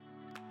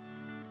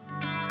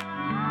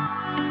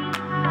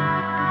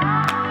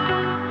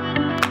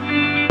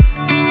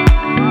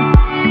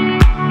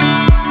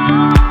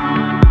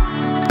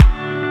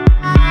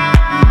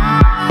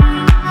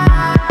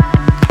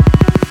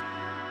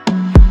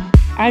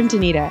I'm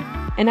Danita,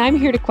 and I'm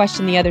here to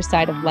question the other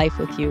side of life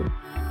with you,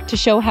 to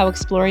show how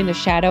exploring the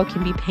shadow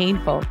can be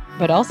painful,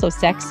 but also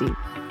sexy.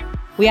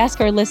 We ask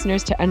our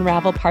listeners to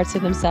unravel parts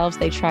of themselves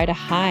they try to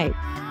hide,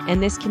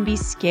 and this can be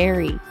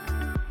scary,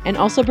 and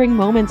also bring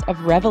moments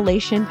of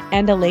revelation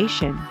and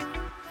elation.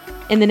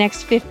 In the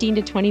next 15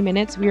 to 20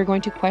 minutes, we are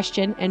going to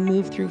question and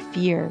move through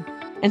fear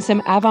and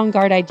some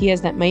avant-garde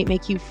ideas that might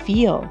make you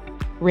feel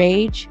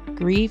rage,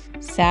 grief,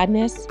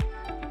 sadness,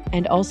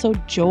 and also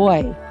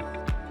joy.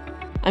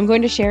 I'm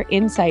going to share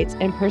insights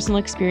and personal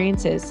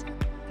experiences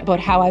about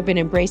how I've been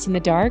embracing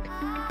the dark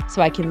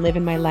so I can live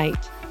in my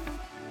light.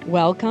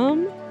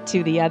 Welcome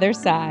to the other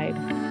side.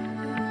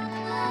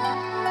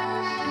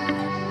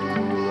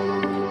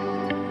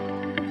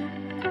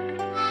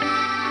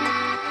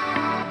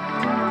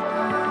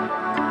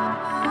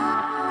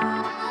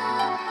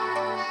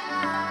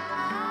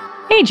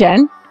 Hey,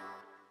 Jen.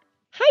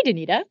 Hi,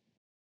 Danita.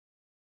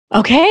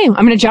 Okay, I'm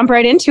going to jump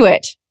right into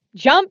it.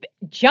 Jump,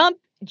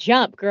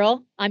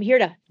 girl. I'm here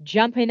to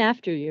jump in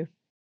after you.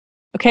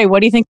 Okay,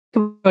 what do you think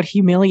about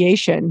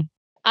humiliation?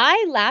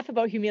 I laugh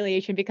about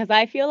humiliation because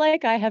I feel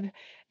like I have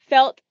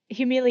felt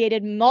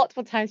humiliated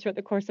multiple times throughout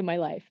the course of my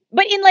life,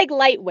 but in like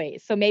light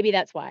ways. So maybe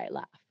that's why I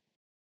laugh.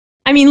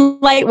 I mean,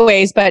 light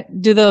ways,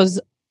 but do those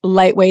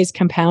light ways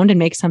compound and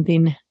make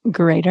something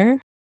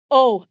greater?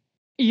 Oh,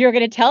 you're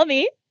going to tell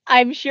me.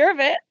 I'm sure of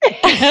it.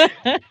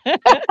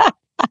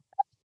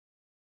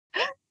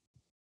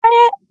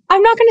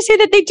 I'm not going to say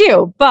that they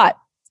do, but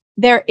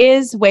there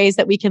is ways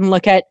that we can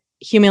look at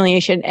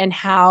humiliation and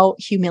how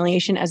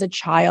humiliation as a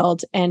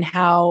child and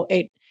how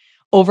it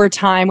over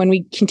time, when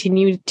we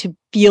continue to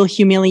feel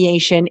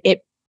humiliation, it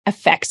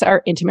affects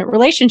our intimate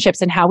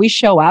relationships and how we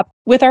show up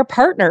with our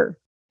partner.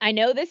 I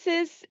know this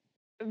is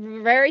a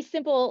very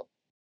simple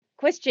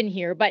question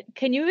here, but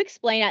can you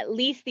explain at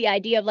least the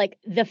idea of like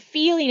the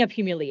feeling of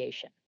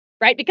humiliation,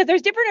 right? Because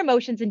there's different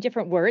emotions and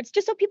different words,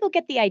 just so people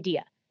get the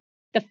idea,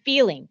 the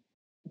feeling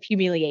of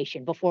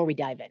humiliation before we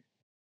dive in.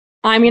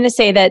 I'm going to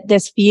say that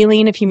this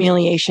feeling of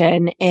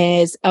humiliation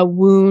is a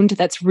wound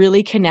that's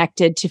really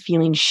connected to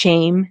feeling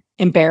shame,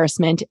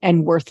 embarrassment,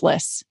 and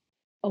worthless.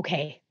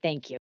 Okay,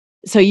 thank you.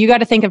 So you got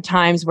to think of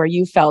times where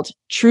you felt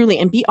truly,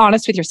 and be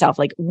honest with yourself,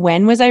 like,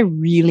 when was I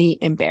really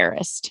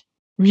embarrassed?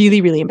 Really,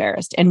 really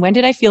embarrassed. And when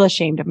did I feel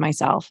ashamed of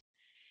myself?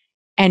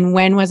 And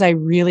when was I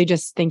really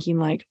just thinking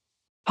like,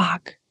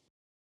 fuck,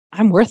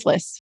 I'm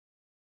worthless?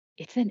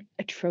 It's an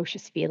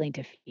atrocious feeling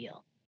to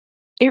feel.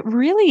 It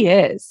really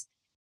is.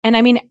 And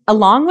I mean,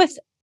 along with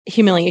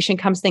humiliation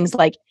comes things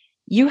like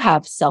you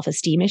have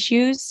self-esteem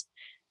issues,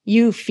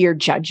 you fear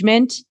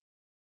judgment,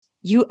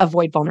 you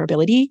avoid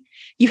vulnerability,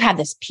 you have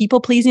this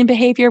people-pleasing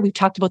behavior. We've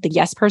talked about the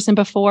yes person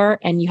before,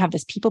 and you have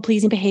this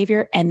people-pleasing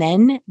behavior, and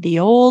then the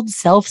old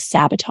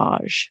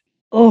self-sabotage.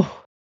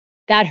 Oh,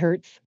 that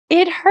hurts.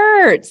 It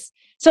hurts.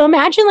 So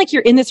imagine like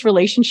you're in this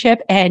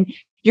relationship and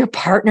your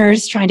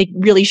partner's trying to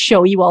really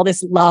show you all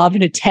this love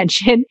and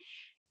attention,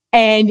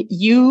 and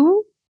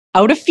you,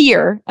 out of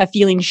fear of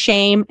feeling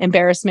shame,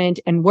 embarrassment,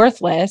 and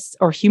worthless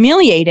or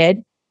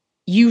humiliated,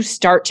 you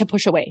start to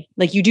push away.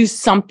 Like you do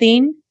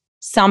something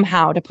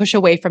somehow to push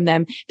away from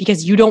them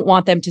because you don't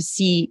want them to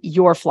see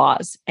your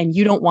flaws and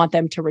you don't want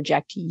them to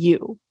reject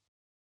you.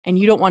 And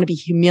you don't want to be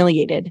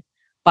humiliated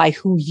by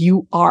who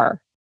you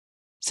are.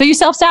 So you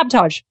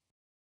self-sabotage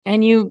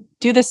and you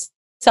do this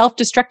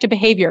self-destructive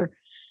behavior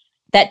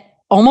that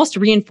almost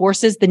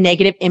reinforces the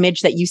negative image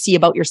that you see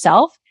about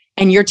yourself.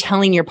 And you're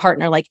telling your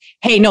partner like,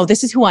 hey, no,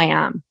 this is who I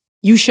am.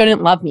 You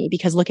shouldn't love me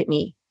because look at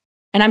me.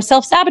 And I'm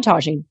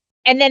self-sabotaging.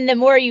 And then the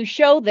more you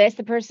show this,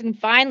 the person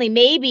finally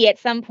maybe at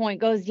some point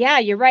goes, yeah,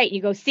 you're right.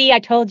 You go, see, I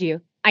told you.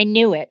 I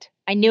knew it.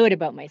 I knew it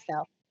about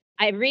myself.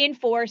 I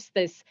reinforce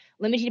this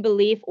limiting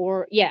belief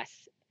or yes.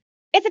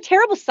 It's a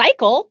terrible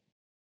cycle.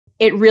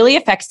 It really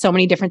affects so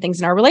many different things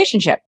in our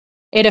relationship.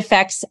 It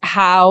affects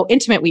how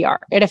intimate we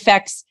are. It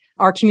affects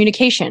our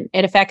communication.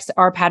 It affects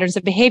our patterns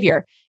of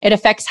behavior. It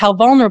affects how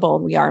vulnerable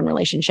we are in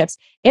relationships.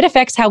 It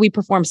affects how we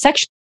perform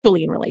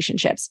sexually in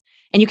relationships.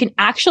 And you can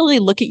actually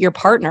look at your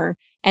partner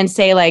and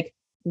say like,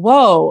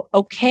 whoa,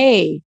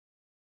 okay,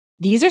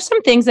 these are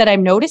some things that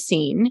I'm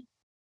noticing.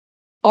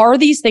 Are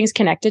these things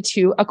connected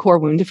to a core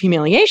wound of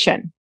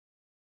humiliation?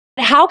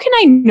 How can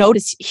I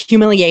notice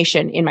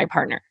humiliation in my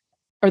partner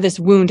or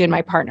this wound in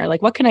my partner?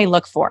 Like, what can I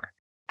look for?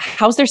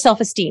 How's their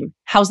self-esteem?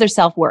 How's their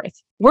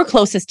self-worth? We're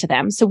closest to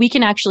them, so we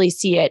can actually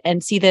see it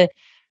and see the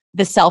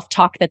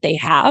self-talk that they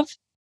have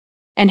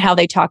and how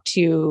they talk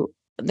to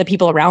the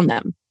people around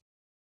them.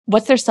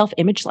 What's their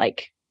self-image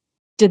like?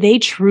 Do they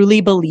truly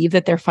believe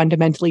that they're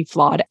fundamentally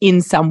flawed in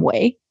some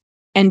way?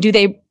 And do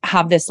they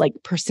have this like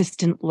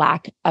persistent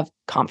lack of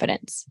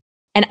confidence?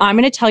 And I'm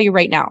going to tell you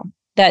right now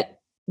that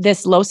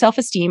this low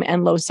self-esteem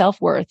and low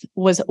self-worth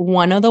was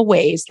one of the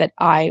ways that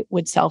I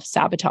would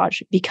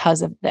self-sabotage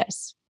because of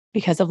this,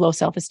 because of low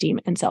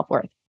self-esteem and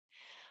self-worth.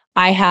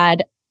 I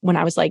had, when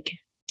I was like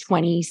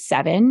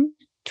 27,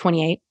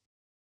 28,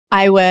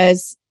 I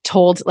was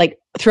told like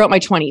throughout my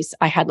 20s,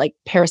 I had like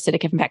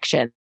parasitic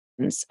infections.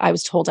 I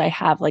was told I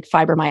have like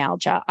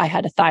fibromyalgia. I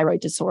had a thyroid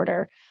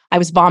disorder. I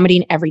was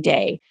vomiting every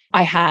day.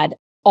 I had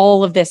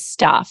all of this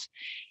stuff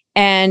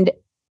and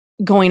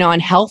going on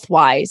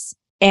health-wise.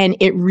 And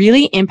it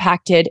really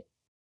impacted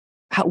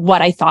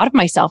what I thought of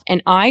myself.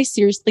 And I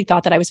seriously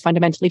thought that I was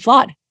fundamentally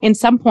flawed in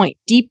some point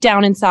deep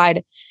down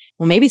inside.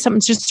 Well, maybe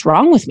something's just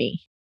wrong with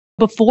me.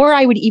 Before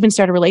I would even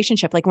start a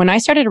relationship, like when I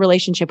started a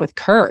relationship with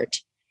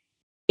Kurt,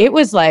 it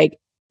was like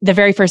the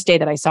very first day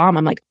that I saw him,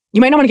 I'm like, you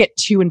might not want to get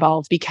too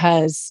involved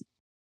because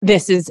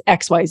this is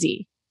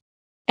XYZ.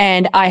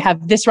 And I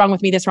have this wrong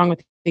with me, this wrong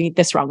with me,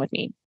 this wrong with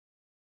me.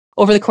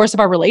 Over the course of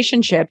our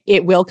relationship,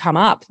 it will come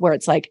up where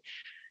it's like,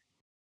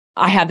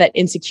 I have that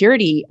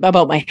insecurity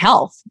about my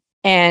health.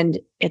 And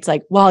it's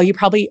like, well,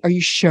 are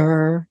you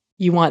sure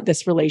you want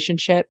this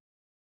relationship?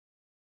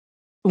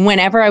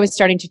 Whenever I was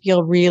starting to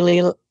feel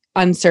really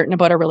uncertain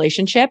about a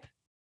relationship,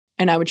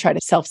 and I would try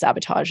to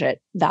self-sabotage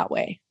it that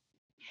way.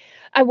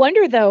 I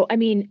wonder though, I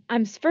mean,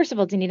 first of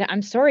all, Danita,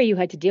 I'm sorry you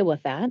had to deal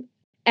with that.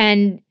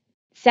 And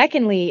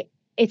secondly,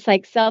 it's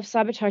like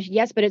self-sabotage,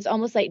 yes, but it's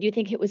almost like, do you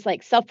think it was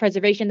like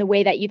self-preservation, the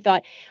way that you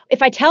thought,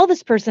 if I tell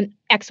this person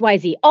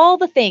XYZ, all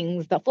the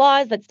things, the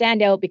flaws that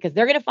stand out, because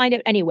they're going to find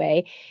out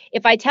anyway,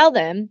 if I tell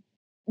them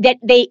that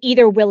they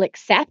either will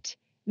accept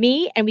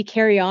me and we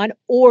carry on,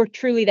 or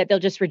truly that they'll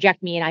just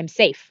reject me and I'm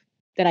safe,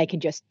 that I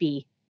can just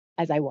be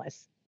as I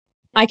was.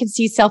 I can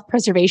see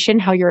self-preservation,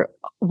 how you're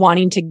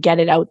wanting to get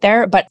it out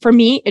there. But for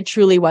me, it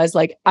truly was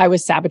like I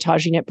was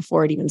sabotaging it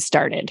before it even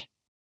started.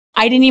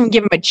 I didn't even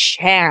give him a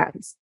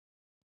chance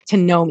to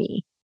know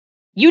me.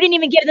 You didn't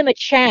even give them a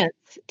chance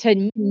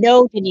to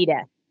know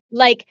Danita.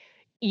 Like,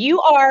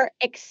 you are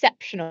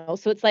exceptional.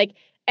 So it's like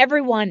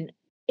everyone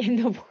in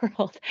the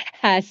world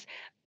has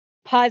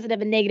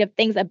positive and negative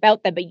things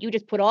about them, but you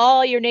just put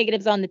all your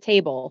negatives on the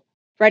table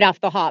right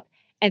off the hop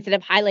instead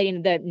of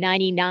highlighting the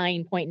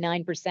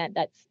 99.9%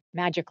 that's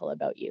magical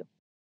about you.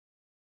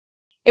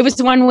 It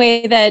was one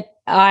way that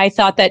I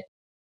thought that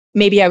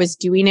maybe I was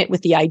doing it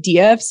with the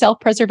idea of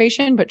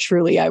self-preservation, but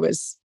truly I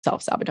was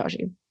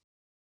self-sabotaging.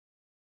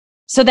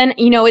 So then,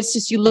 it's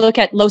just, you look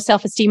at low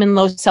self-esteem and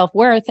low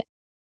self-worth.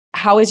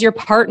 How is your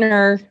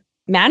partner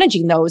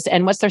managing those,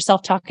 and what's their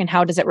self-talk, and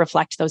how does it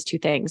reflect those two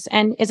things?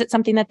 And is it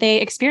something that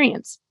they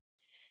experience?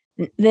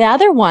 The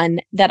other one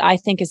that I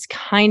think is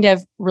kind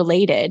of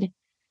related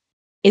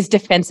is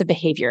defensive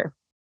behavior.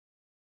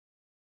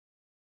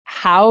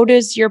 How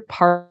does your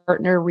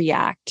partner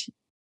react?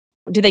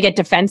 Do they get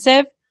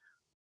defensive,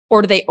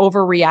 or do they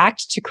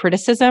overreact to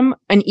criticism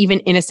and even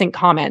innocent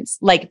comments?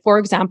 Like, for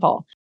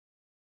example,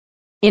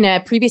 in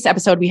a previous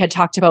episode, we had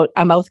talked about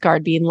a mouth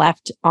guard being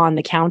left on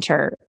the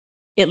counter,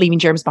 it leaving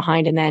germs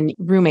behind, and then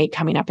roommate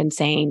coming up and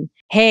saying,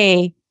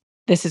 hey,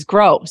 this is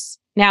gross.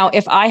 Now,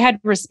 if I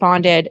had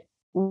responded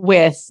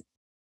with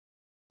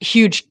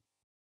huge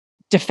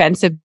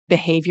defensive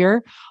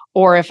behavior,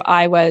 or if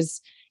I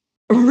was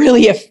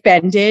really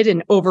offended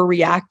and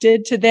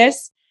overreacted to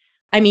this,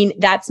 I mean,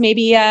 that's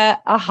maybe a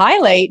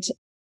highlight.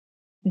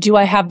 Do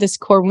I have this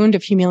core wound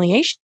of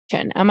humiliation?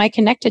 Am I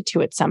connected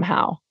to it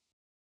somehow?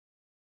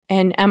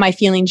 And am I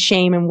feeling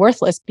shame and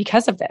worthless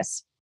because of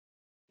this?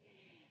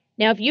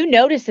 Now, if you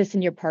notice this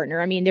in your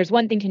partner, I mean, there's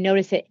one thing to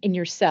notice it in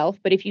yourself,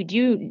 but if you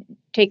do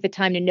take the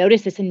time to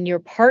notice this in your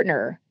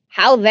partner,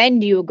 how then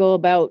do you go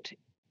about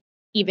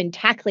even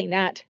tackling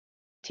that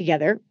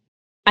together?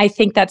 I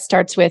think that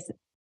starts with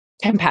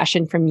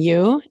compassion from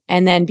you,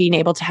 and then being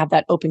able to have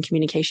that open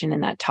communication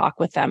and that talk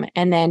with them,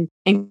 and then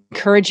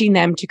encouraging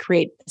them to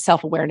create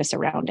self-awareness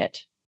around it.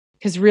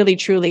 Because really,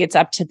 truly, it's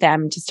up to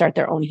them to start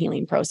their own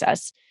healing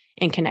process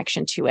in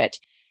connection to it.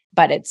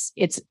 But it's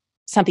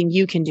something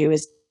you can do,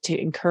 is to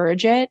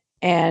encourage it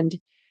and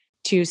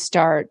to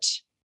start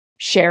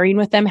sharing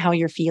with them how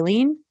you're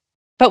feeling,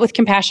 but with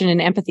compassion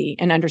and empathy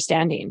and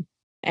understanding,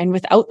 and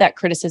without that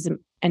criticism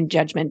and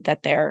judgment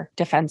that they're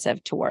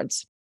defensive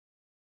towards.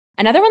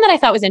 Another one that I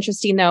thought was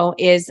interesting, though,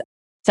 is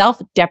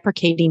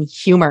self-deprecating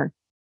humor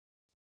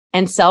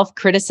and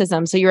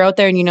self-criticism. So you're out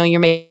there and you're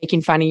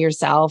making fun of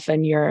yourself,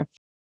 and you're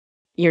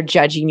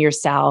judging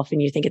yourself,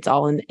 and you think it's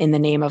all in the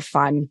name of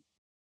fun.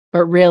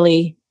 But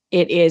really,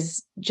 it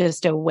is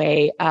just a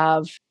way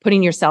of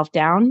putting yourself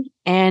down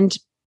and,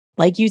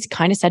 like you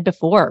kind of said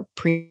before,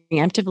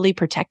 preemptively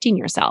protecting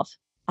yourself.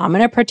 I'm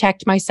going to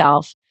protect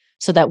myself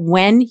so that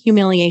when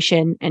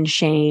humiliation and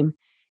shame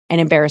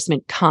and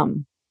embarrassment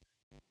come,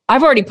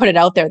 I've already put it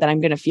out there that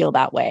I'm going to feel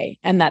that way,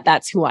 and that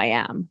that's who I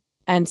am.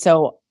 And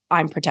so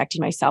I'm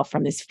protecting myself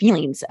from these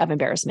feelings of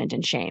embarrassment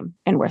and shame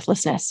and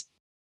worthlessness.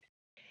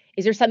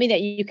 Is there something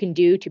that you can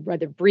do to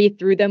rather breathe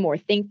through them or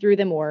think through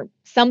them, or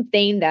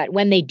something that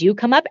when they do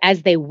come up,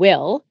 as they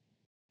will,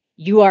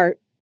 you are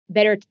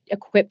better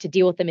equipped to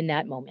deal with them in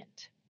that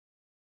moment?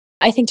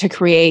 I think to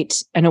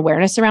create an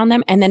awareness around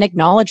them and then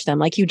acknowledge them.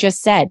 Like you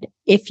just said,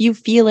 if you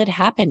feel it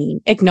happening,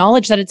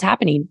 acknowledge that it's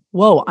happening.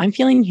 Whoa, I'm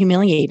feeling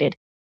humiliated.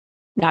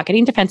 Not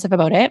getting defensive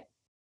about it,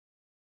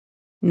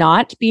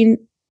 not being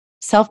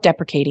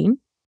self-deprecating,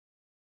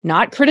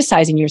 not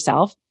criticizing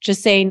yourself,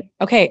 just saying,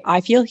 okay,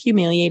 I feel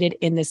humiliated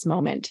in this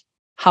moment.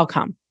 How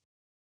come?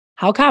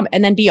 How come?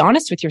 And then be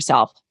honest with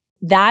yourself.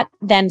 That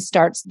then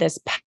starts this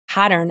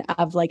pattern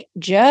of like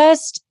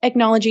just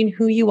acknowledging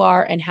who you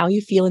are and how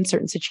you feel in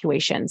certain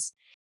situations.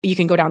 You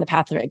can go down the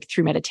path like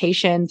through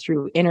meditation,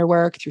 through inner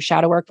work, through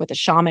shadow work, with a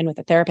shaman, with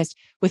a therapist,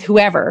 with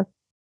whoever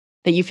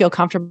that you feel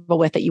comfortable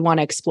with, that you want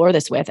to explore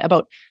this with,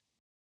 about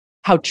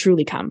how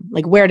truly come,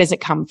 like where does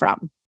it come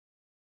from?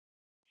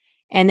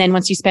 And then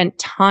once you spend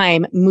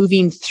time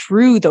moving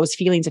through those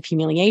feelings of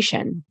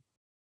humiliation,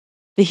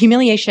 the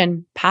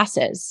humiliation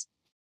passes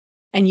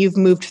and you've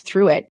moved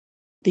through it.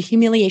 The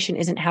humiliation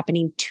isn't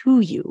happening to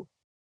you,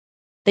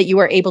 that you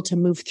are able to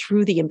move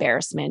through the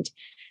embarrassment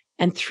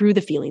and through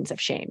the feelings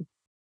of shame.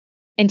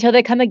 Until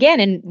they come again,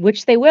 and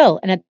which they will.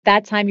 And at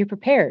that time, you're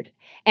prepared.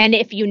 And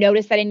if you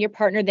notice that in your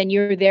partner, then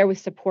you're there with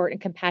support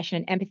and compassion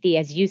and empathy,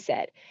 as you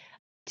said,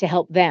 to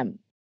help them.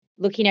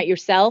 Looking at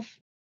yourself,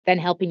 then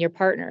helping your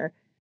partner.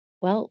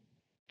 Well,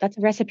 that's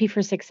a recipe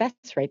for success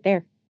right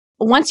there.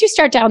 Once you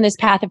start down this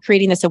path of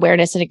creating this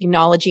awareness and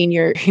acknowledging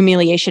your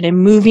humiliation and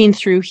moving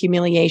through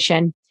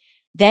humiliation,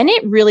 then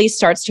it really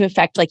starts to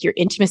affect like your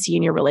intimacy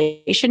in your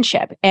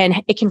relationship,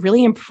 and it can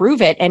really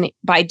improve it. And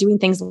by doing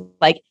things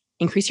like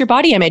increase your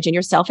body image and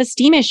your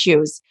self-esteem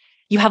issues,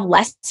 you have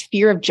less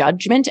fear of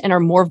judgment and are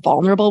more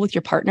vulnerable with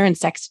your partner and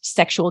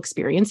sexual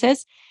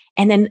experiences.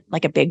 And then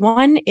like a big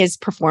one is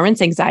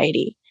performance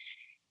anxiety.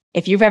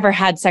 If you've ever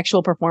had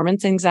sexual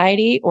performance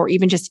anxiety or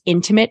even just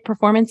intimate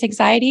performance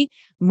anxiety,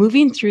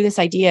 moving through this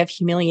idea of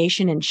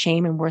humiliation and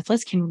shame and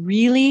worthless can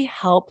really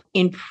help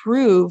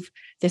improve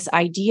this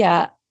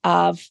idea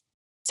of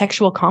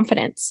sexual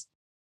confidence.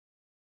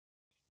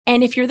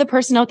 And if you're the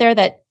person out there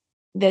that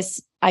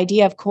this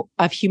idea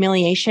of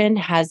humiliation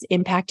has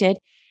impacted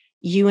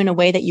you in a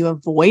way that you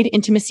avoid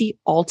intimacy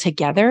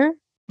altogether,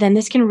 then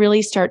this can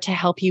really start to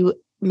help you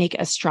make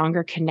a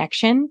stronger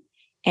connection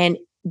and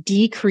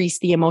decrease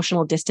the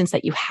emotional distance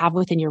that you have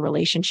within your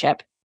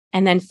relationship.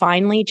 And then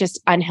finally,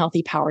 just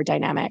unhealthy power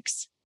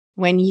dynamics.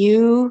 When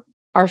you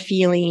are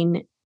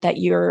feeling that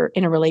you're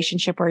in a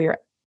relationship where your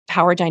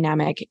power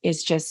dynamic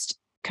is just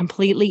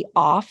completely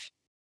off,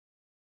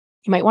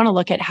 you might want to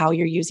look at how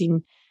you're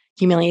using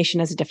humiliation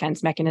as a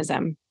defense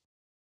mechanism,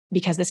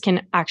 because this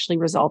can actually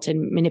result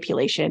in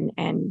manipulation.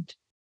 And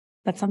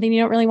that's something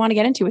you don't really want to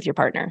get into with your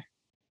partner.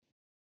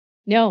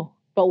 No,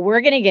 but we're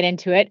going to get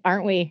into it,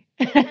 aren't we?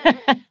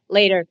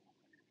 Later.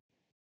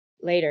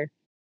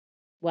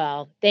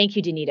 Well, thank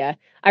you, Danita.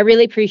 I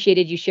really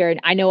appreciated you sharing.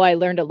 I know I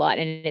learned a lot,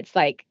 and it's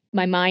like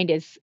my mind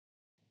is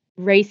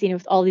racing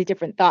with all these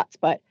different thoughts,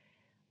 but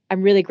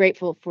I'm really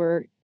grateful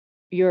for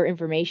your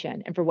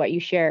information and for what you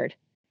shared.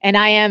 And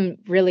I am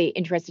really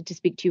interested to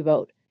speak to you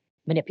about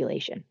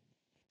manipulation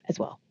as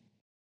well.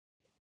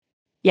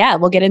 Yeah,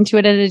 we'll get into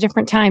it at a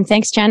different time.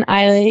 Thanks, Jen.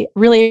 I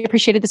really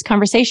appreciated this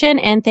conversation,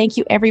 and thank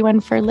you everyone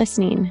for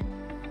listening.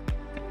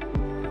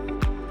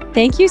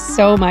 Thank you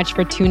so much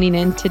for tuning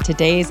in to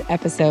today's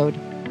episode.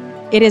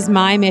 It is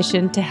my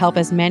mission to help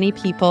as many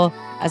people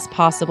as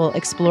possible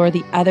explore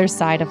the other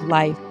side of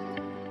life,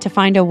 to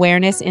find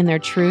awareness in their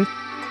truth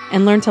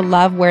and learn to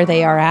love where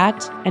they are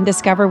at and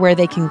discover where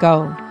they can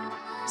go.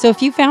 So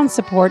if you found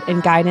support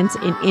and guidance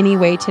in any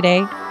way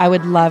today, I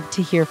would love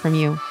to hear from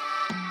you.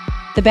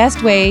 The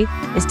best way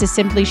is to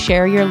simply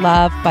share your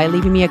love by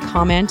leaving me a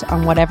comment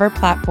on whatever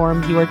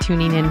platform you are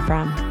tuning in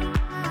from.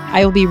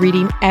 I will be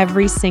reading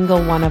every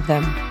single one of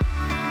them.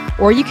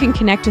 Or you can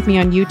connect with me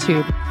on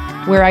YouTube,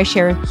 where I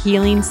share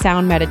healing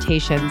sound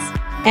meditations.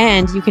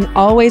 And you can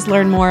always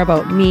learn more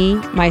about me,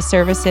 my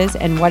services,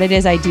 and what it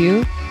is I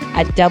do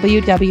at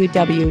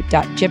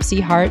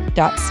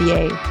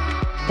www.gypsyheart.ca.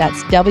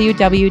 That's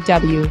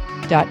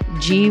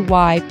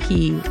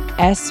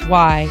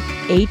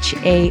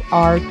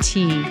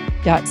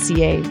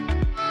www.gypsyheart.ca.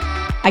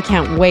 I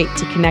can't wait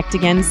to connect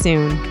again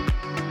soon.